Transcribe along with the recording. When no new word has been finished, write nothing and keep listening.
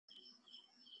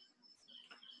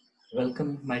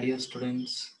Welcome, my dear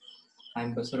students. I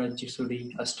am Basaraj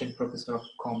Jisudi, Assistant Professor of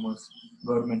Commerce,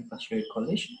 Government First Grade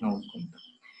College, Navakunda.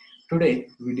 Today,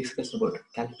 we discuss about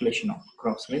calculation of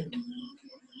cross rate,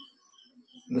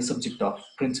 the subject of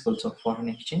principles of foreign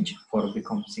exchange for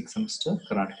BCom 6th semester,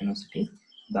 Karnataka University,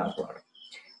 Dharwad.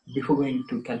 Before going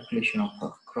to calculation of a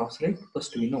cross rate,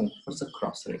 first we know what's a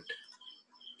cross rate.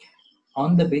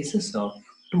 On the basis of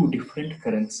two different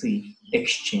currency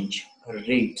exchange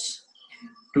rates,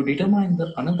 to determine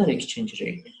the another exchange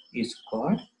rate is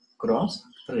called cross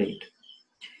rate.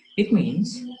 It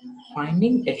means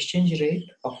finding exchange rate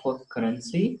of a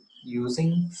currency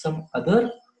using some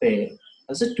other pair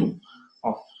as a two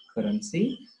of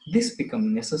currency. This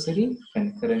becomes necessary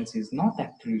when currency is not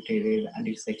actually traded and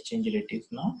its exchange rate is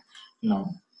not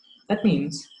known. That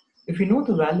means if you know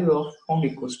the value of pound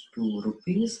equals to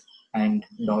rupees and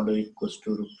dollar equals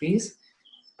to rupees,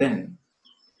 then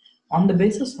on the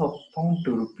basis of pound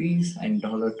to rupees and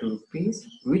dollar to rupees,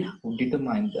 we have to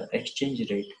determine the exchange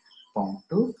rate pound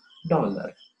to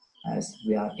dollar, as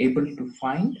we are able to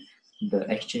find the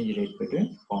exchange rate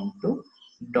between pound to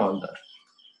dollar.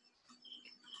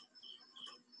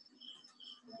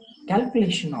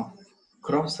 Calculation of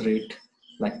cross rate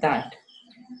like that.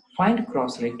 Find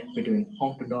cross rate between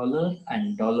pound to dollar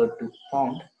and dollar to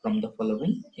pound from the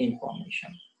following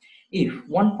information. If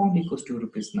 1 pound equals to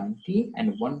rupees 90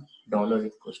 and $1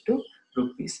 equals to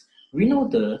rupees, we know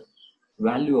the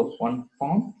value of 1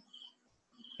 pound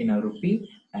in a rupee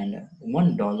and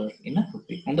 $1 in a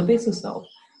rupee. On the basis of,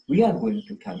 we are going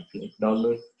to calculate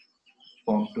dollar,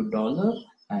 pound to dollar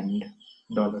and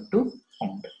dollar to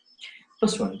pound.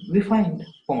 First one, we find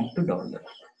pound to dollar.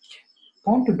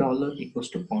 Pound to dollar equals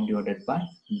to pound divided by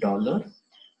dollar.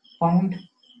 Pound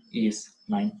is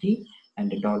 90 and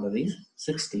the dollar is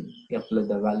 60. We apply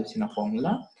the values in a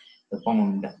formula. The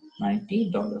pound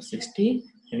 90, dollar 60.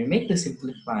 When you make the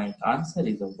simplified answer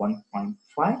is a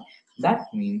 1.5.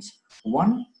 That means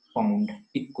 1 pound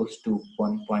equals to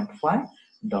 1.5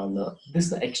 dollar. This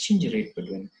is the exchange rate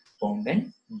between pound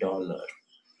and dollar.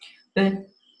 Then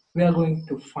we are going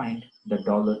to find the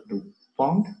dollar to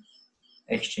pound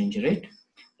exchange rate.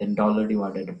 Then dollar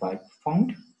divided by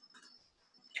pound.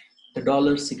 The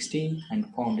dollar 60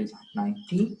 and pound is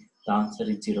 90. The answer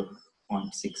is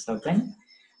 0.67.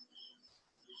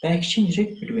 The exchange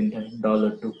rate between the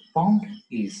dollar to pound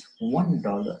is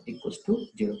 $1 equals to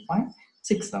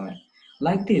 0.67.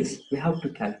 Like this, we have to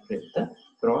calculate the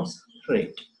cross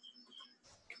rate.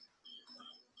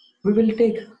 We will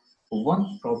take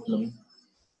one problem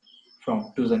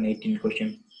from 2018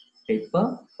 question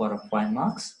paper for 5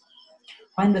 marks.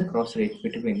 Find the cross rate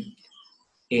between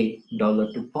a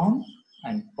dollar to pound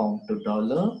and pound to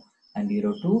dollar and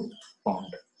euro to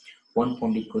pound. 1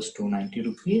 pound equals to 90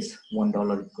 rupees,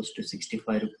 $1 equals to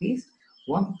 65 rupees,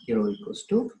 1 euro equals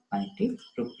to 90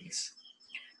 rupees.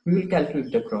 We will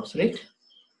calculate the cross rate.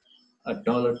 A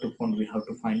dollar to pound we have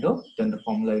to find out, then the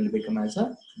formula will become as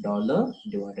a dollar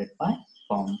divided by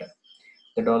pound.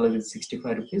 The dollar is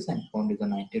 65 rupees and pound is a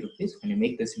 90 rupees. When you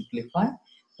make the simplify,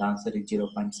 the answer is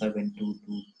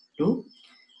 0.7222.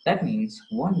 That means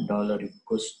 $1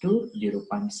 equals to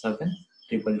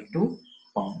 0.7222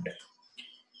 pound.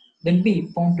 Then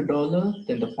B, pound to dollar,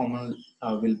 then the formula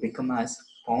will become as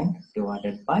pound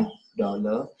divided by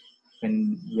dollar.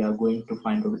 When we are going to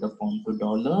find out the pound to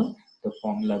dollar, the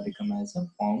formula become as a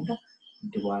pound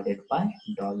divided by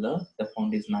dollar. The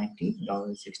pound is 90,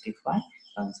 dollar is 65.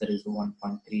 The answer is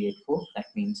 1.384. That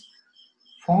means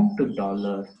pound to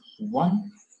dollar,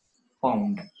 1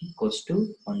 pound equals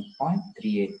to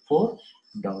 1.384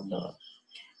 dollar.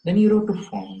 Then euro to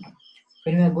pound.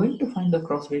 When we are going to find the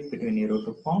cross rate between euro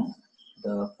to pound,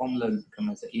 the formula will become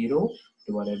as a euro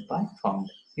divided by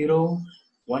pound. Euro,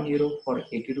 1 euro for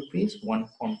 80 rupees, 1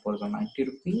 pound for the 90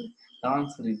 rupees. The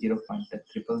answer is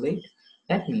 0.888.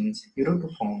 That means euro to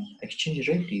pound exchange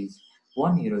rate is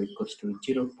 1 euro equals to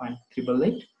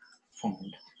 0.888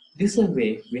 pound. This is a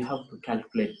way we have to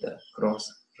calculate the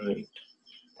cross rate.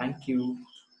 Thank you.